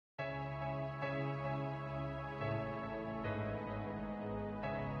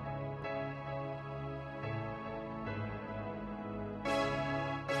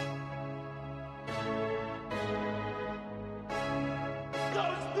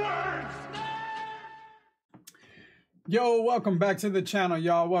Yo, welcome back to the channel,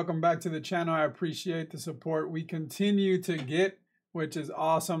 y'all. Welcome back to the channel. I appreciate the support we continue to get, which is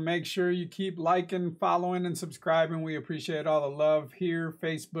awesome. Make sure you keep liking, following, and subscribing. We appreciate all the love here,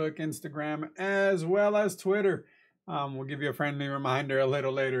 Facebook, Instagram, as well as Twitter. We'll give you a friendly reminder a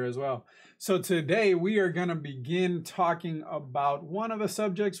little later as well. So today we are going to begin talking about one of the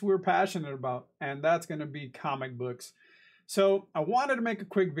subjects we're passionate about, and that's going to be comic books. So I wanted to make a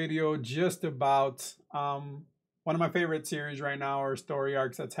quick video just about one of my favorite series right now, or story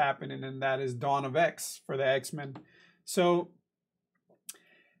arcs that's happening, and that is Dawn of X for the X-Men. So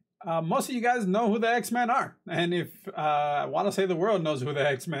most of you guys know who the X-Men are, and if I want to say the world knows who the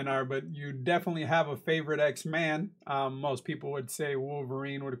X-Men are, but you definitely have a favorite X-Man. Most people would say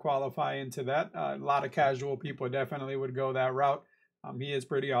Wolverine would qualify into that. A lot of casual people definitely would go that route. He is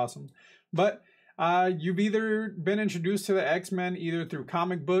pretty awesome. But you've either been introduced to the X-Men either through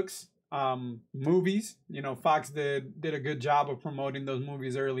comic books, movies. You know, Fox did a good job of promoting those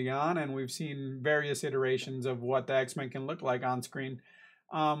movies early on, and we've seen various iterations of what the X-Men can look like on screen.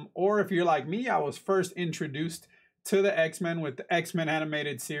 Or if you're like me, I was first introduced to the X-Men with the X-Men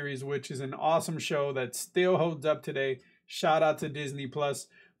animated series, which is an awesome show that still holds up today. Shout out to Disney Plus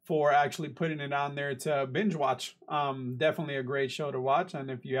for actually putting it on there to binge watch. Definitely a great show to watch,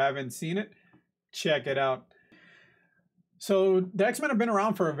 and if you haven't seen it, check it out. So the X-Men have been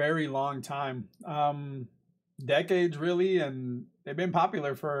around for a very long time, decades really, and they've been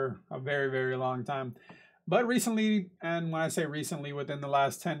popular for a very, very long time. But recently, and when I say recently, within the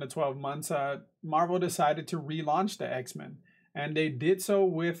last 10 to 12 months, Marvel decided to relaunch the X-Men. And they did so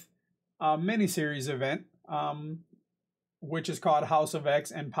with a miniseries event, which is called House of X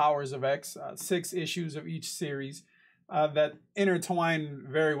and Powers of X, 6 issues of each series that intertwine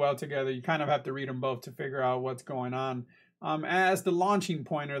very well together. You kind of have to read them both to figure out what's going on. As the launching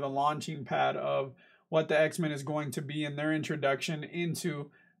point or the launching pad of what the X-Men is going to be in their introduction into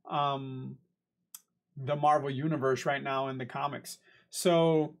the Marvel Universe right now in the comics.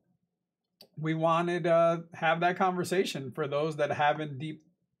 So we wanted to have that conversation for those that haven't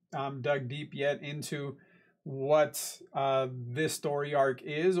dug deep yet into what this story arc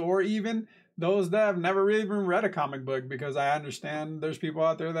is, or even those that have never really even read a comic book, because I understand there's people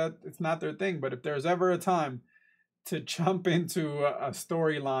out there that it's not their thing. But if there's ever a time to jump into a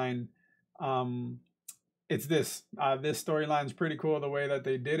storyline, it's this. This storyline is pretty cool, the way that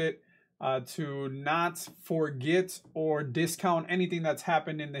they did it, to not forget or discount anything that's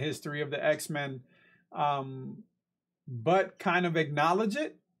happened in the history of the X-Men, but kind of acknowledge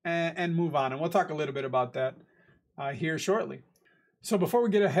it and move on. And we'll talk a little bit about that here shortly. So before we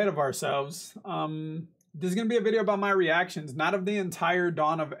get ahead of ourselves, this is going to be a video about my reactions, not of the entire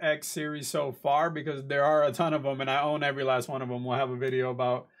Dawn of X series so far, because there are a ton of them and I own every last one of them. We'll have a video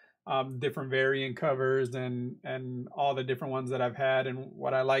about different variant covers and all the different ones that I've had and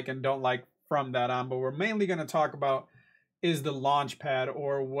what I like and don't like from that on. But we're mainly going to talk about is the launch pad,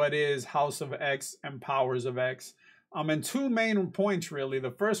 or what is House of X and Powers of X. And 2 main points really.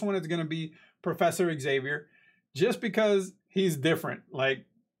 The first one is going to be Professor Xavier, just because he's different, like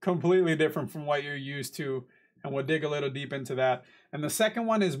completely different from what you're used to, and we'll dig a little deep into that. And the second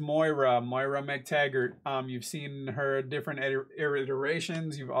one is Moira McTaggart. You've seen her different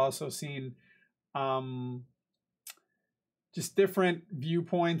iterations. You've also seen just different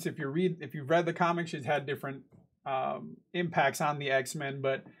viewpoints. If you've read the comics, she's had different impacts on the X-Men,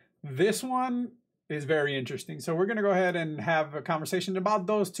 but this one is very interesting. So we're going to go ahead and have a conversation about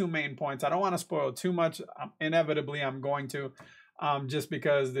those 2 main points. I don't want to spoil too much. Inevitably, I'm going to, just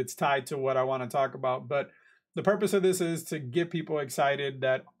because it's tied to what I want to talk about. But the purpose of this is to get people excited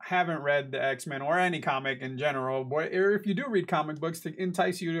that haven't read the X-Men or any comic in general, or if you do read comic books, to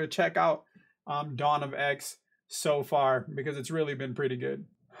entice you to check out Dawn of X so far, because it's really been pretty good.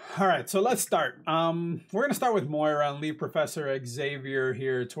 All right, so let's start. We're going to start with Moira and leave Professor Xavier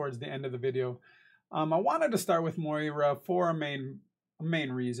here towards the end of the video. I wanted to start with Moira for a main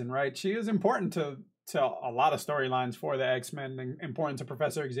reason, right? She is important to a lot of storylines for the X-Men, and important to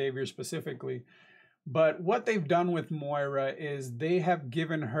Professor Xavier specifically. But what they've done with Moira is they have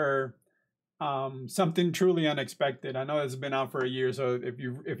given her something truly unexpected. I know it's been out for a year, so if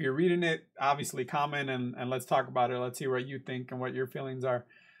you're reading it, obviously comment and let's talk about it. Let's see what you think and what your feelings are.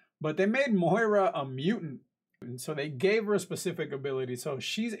 But they made Moira a mutant, and so they gave her a specific ability. So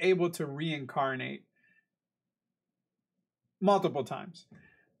she's able to reincarnate multiple times.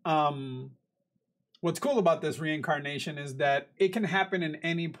 What's cool about this reincarnation is that it can happen in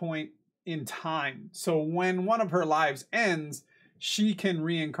any point in time. So when one of her lives ends, she can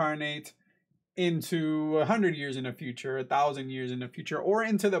reincarnate into 100 years in the future, 1,000 years in the future, or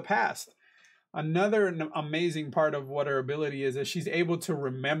into the past. Another amazing part of what her ability is she's able to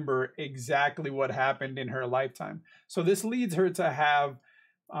remember exactly what happened in her lifetime. So this leads her to have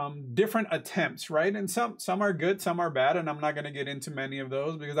different attempts, right? And some are good, some are bad, and I'm not going to get into many of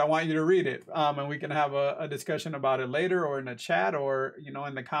those because I want you to read it, and we can have a discussion about it later, or in a chat, or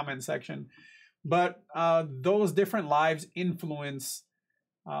in the comment section. But those different lives influence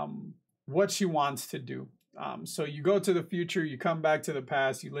what she wants to do. So you go to the future, you come back to the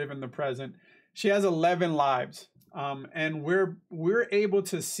past, you live in the present. She has 11 lives, and we're able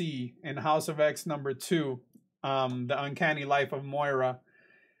to see in House of X #2, The Uncanny Life of Moira,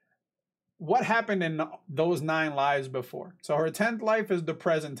 what happened in those 9 lives before. So her 10th life is the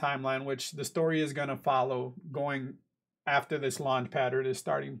present timeline, which the story is going to follow going after this launch pad or this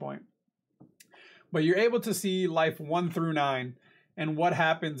starting point. But you're able to see life 1 through 9 and what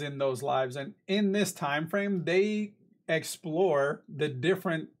happens in those lives. And in this time frame, they explore the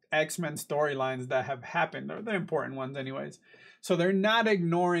different X-Men storylines that have happened, or the important ones anyways. So they're not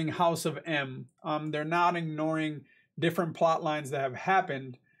ignoring House of M. They're not ignoring different plot lines that have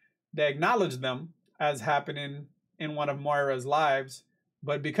happened. They acknowledge them as happening in one of Moira's lives,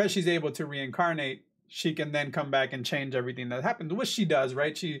 but because she's able to reincarnate, she can then come back and change everything that happened, which she does,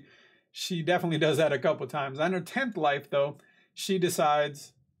 right? She definitely does that a couple times. On her 10th life, though, she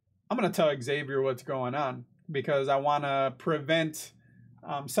decides, I'm going to tell Xavier what's going on because I want to prevent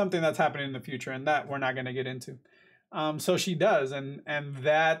something that's happening in the future, and that we're not going to get into. So she does, and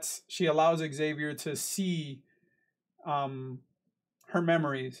that she allows Xavier to see her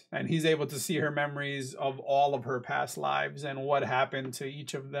memories, and he's able to see her memories of all of her past lives and what happened to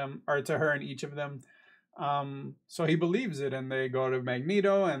each of them, or to her in each of them. So he believes it, and they go to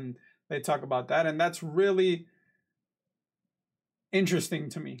Magneto and they talk about that, and that's really interesting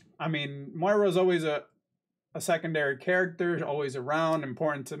to me. I mean, Moira's always a secondary character, always around,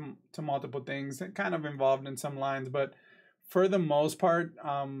 important to multiple things, kind of involved in some lines, but for the most part,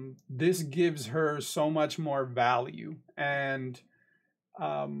 this gives her so much more value, and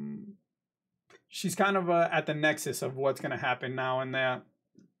she's kind of at the nexus of what's going to happen now in the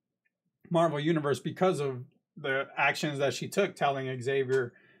Marvel Universe because of the actions that she took, telling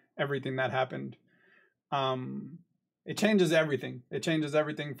Xavier everything that happened. It changes everything. It changes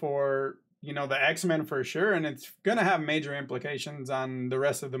everything for the X-Men for sure, and it's going to have major implications on the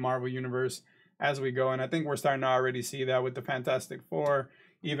rest of the Marvel Universe as we go, and I think we're starting to already see that with the Fantastic Four,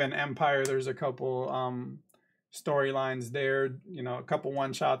 even Empire. There's a couple storylines there, a couple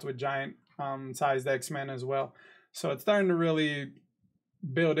one-shots with giant sized X-Men as well. So it's starting to really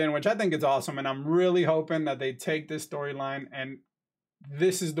build in, which I think is awesome, and I'm really hoping that they take this storyline and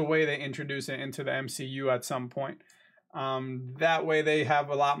this is the way they introduce it into the MCU at some point. That way they have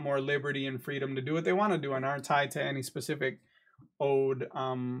a lot more liberty and freedom to do what they want to do and aren't tied to any specific old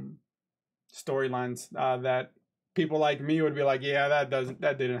storylines that people like me would be like, yeah,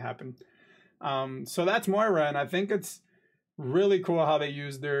 that didn't happen. So that's Moira, and I think it's really cool how they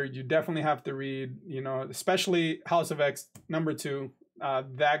used her. You definitely have to read, especially House of X #2.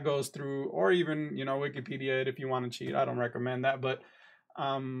 That goes through, or even Wikipedia it if you want to cheat. I don't recommend that, but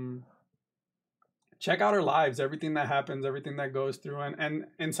check out her lives, everything that happens, everything that goes through, and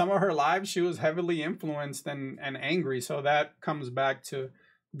in some of her lives she was heavily influenced and angry, so that comes back to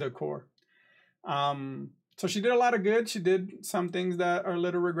the core. So she did a lot of good. She did some things that are a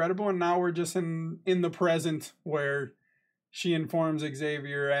little regrettable, and now we're just in the present where she informs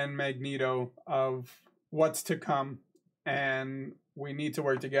Xavier and Magneto of what's to come, and we need to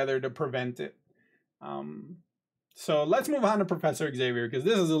work together to prevent it. So let's move on to Professor Xavier, because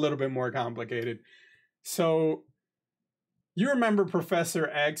this is a little bit more complicated. So you remember Professor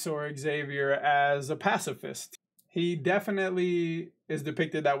X, or Xavier, as a pacifist. He definitely is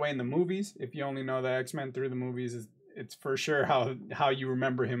depicted that way in the movies. If you only know the X-Men through the movies, it's for sure how you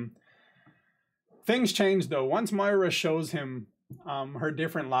remember him. Things change, though. Once Moira shows him her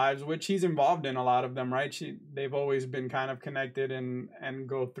different lives, which he's involved in a lot of them, right? They've always been kind of connected and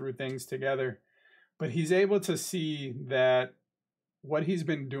go through things together. But he's able to see that what he's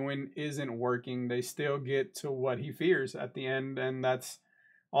been doing isn't working. They still get to what he fears at the end, and that's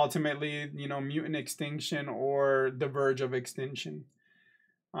ultimately, mutant extinction or the verge of extinction.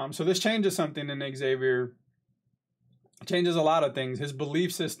 So this changes something in Xavier. It changes a lot of things. His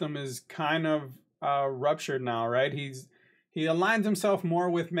belief system is kind of ruptured now, right? He aligns himself more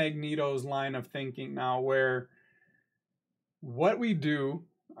with Magneto's line of thinking now, where what we do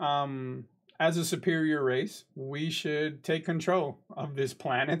as a superior race, we should take control of this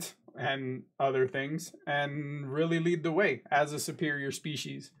planet and other things and really lead the way as a superior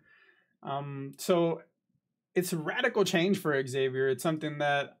species. So it's a radical change for Xavier. It's something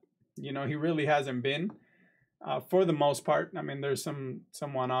that, you know, he really hasn't been for the most part. I mean, there's some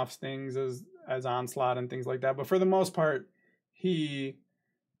one-offs things as Onslaught and things like that, but for the most part, he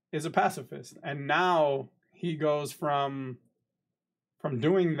is a pacifist. And now he goes from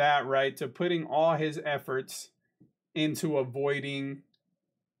doing that, right, to putting all his efforts into avoiding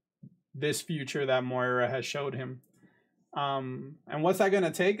this future that Moira has showed him. And what's that going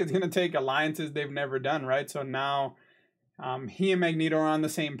to take? It's going to take alliances they've never done, right? So now he and Magneto are on the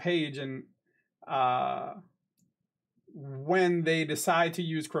same page, and when they decide to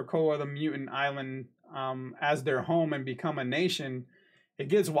use Krakoa, the mutant island, as their home and become a nation, it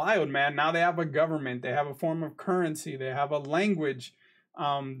gets wild, man. Now they have a government, they have a form of currency, they have a language,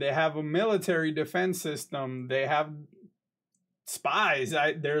 they have a military defense system, they have spies.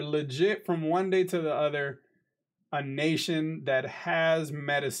 They're legit from one day to the other a nation that has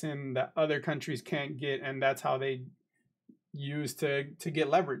medicine that other countries can't get, and that's how they use to get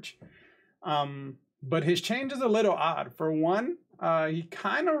leverage. But his change is a little odd. For one, he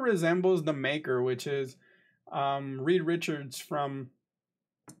kind of resembles the Maker, which is Reed Richards from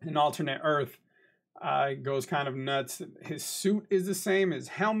an alternate Earth. Goes kind of nuts. His suit is the same. His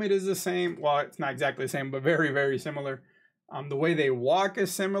helmet is the same. Well, it's not exactly the same, but very, very similar. The way they walk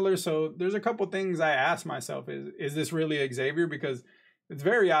is similar. So there's a couple things I ask myself. Is this really Xavier? Because it's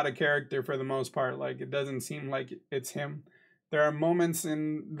very out of character for the most part. Like, it doesn't seem like it's him. There are moments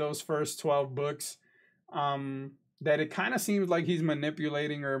in those first 12 books that it kind of seems like he's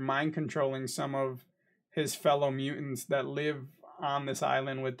manipulating or mind controlling some of his fellow mutants that live on this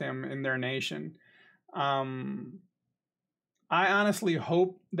island with him in their nation. I honestly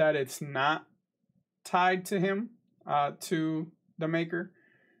hope that it's not tied to him, to the Maker,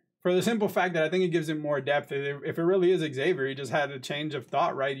 for the simple fact that I think it gives him more depth. If it really is Xavier, he just had a change of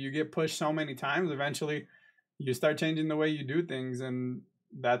thought, right? You get pushed so many times, eventually you start changing the way you do things, and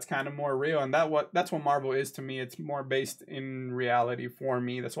that's kind of more real. And that's what Marvel is to me. It's more based in reality for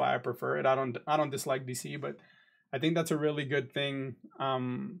me. That's why I prefer it. I don't dislike DC, but I think that's a really good thing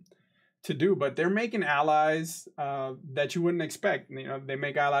to do. But they're making allies that you wouldn't expect. You know, they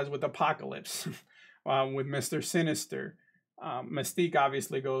make allies with Apocalypse, with Mr. Sinister. Mystique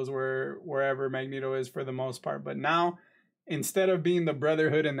obviously goes wherever Magneto is for the most part. But now, instead of being the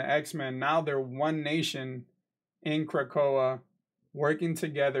Brotherhood and the X-Men, now they're one nation in Krakoa, working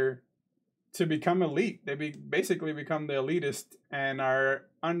together to become elite. They basically become the elitist and are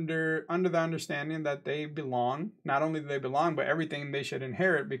under the understanding that they belong. Not only do they belong, but everything they should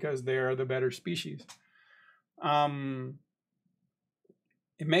inherit because they are the better species. It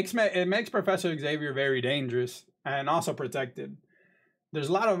makes Professor Xavier very dangerous and also protected. There's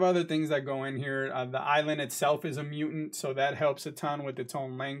a lot of other things that go in here. The island itself is a mutant, so that helps a ton with its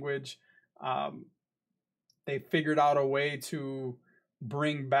own language. They figured out a way to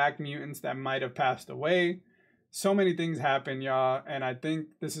bring back mutants that might have passed away. So many things happen, y'all, and I think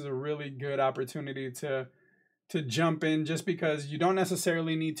this is a really good opportunity to jump in, just because you don't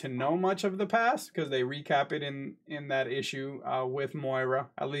necessarily need to know much of the past, because they recap it in that issue with Moira,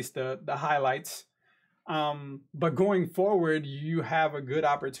 at least the highlights. But going forward, you have a good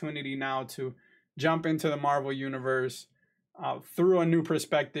opportunity now to jump into the Marvel universe through a new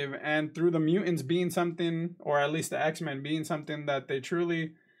perspective, and through the mutants being something, or at least the X-Men being something that they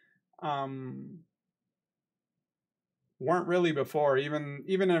truly weren't really before. Even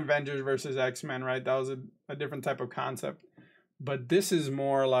in Avengers versus X-Men, right? That was a different type of concept. But this is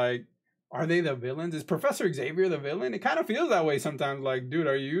more like, are they the villains? Is Professor Xavier the villain? It kind of feels that way sometimes. Like, dude,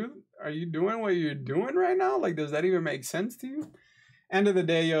 are you doing what you're doing right now? Like, does that even make sense to you? End of the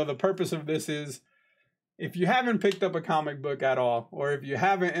day, yo, the purpose of this is, if you haven't picked up a comic book at all, or if you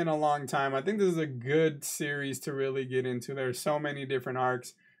haven't in a long time, I think this is a good series to really get into. There's so many different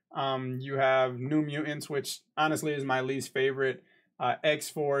arcs. You have New Mutants, which honestly is my least favorite.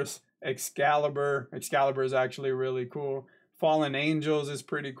 X-Force, Excalibur. Excalibur is actually really cool. Fallen Angels is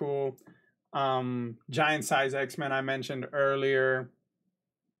pretty cool. Giant Size X-Men I mentioned earlier.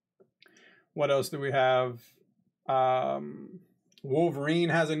 What else do we have? Wolverine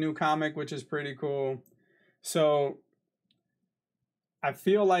has a new comic, which is pretty cool. So I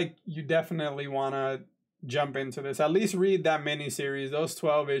feel like you definitely want to jump into this. At least read that miniseries, those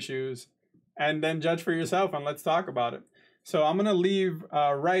 12 issues, and then judge for yourself, and let's talk about it. So I'm going to leave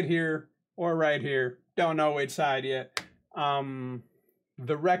right here or right here, don't know which side yet, the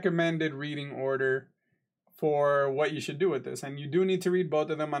recommended reading order for what you should do with this. And you do need to read both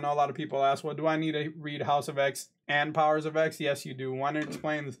of them. I know a lot of people ask, well, do I need to read House of X and Powers of X? Yes, you do. One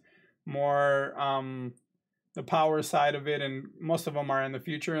explains more the power side of it, and most of them are in the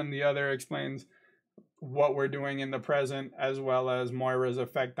future, and the other explains what we're doing in the present, as well as Moira's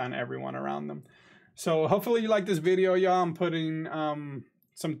effect on everyone around them. So hopefully you like this video, y'all. I'm putting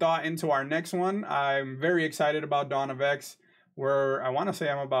some thought into our next one. I'm very excited about Dawn of X, where I want to say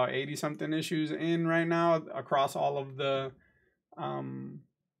I'm about 80 something issues in right now across all of the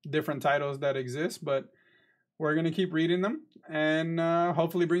different titles that exist, but we're going to keep reading them and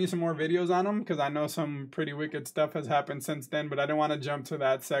hopefully bring you some more videos on them, because I know some pretty wicked stuff has happened since then, but I don't want to jump to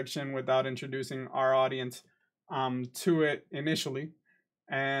that section without introducing our audience to it initially.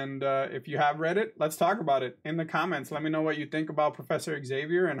 And if you have read it, let's talk about it in the comments. Let me know what you think about Professor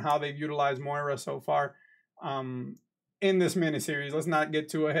Xavier and how they've utilized Moira so far in this miniseries. Let's not get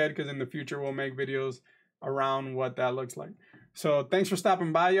too ahead, because in the future we'll make videos around what that looks like. So thanks for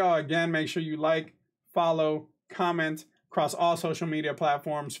stopping by, y'all. Again, make sure you like, follow, comment across all social media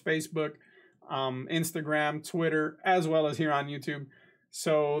platforms, Facebook, Instagram, Twitter, as well as here on YouTube,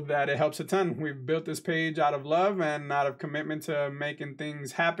 so that it helps a ton. We've built this page out of love and out of commitment to making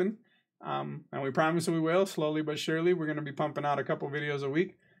things happen. And we promise we will, slowly but surely. We're going to be pumping out a couple videos a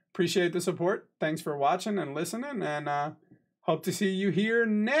week. Appreciate the support. Thanks for watching and listening, and hope to see you here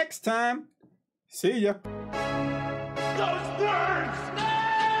next time. See ya. Those nerds!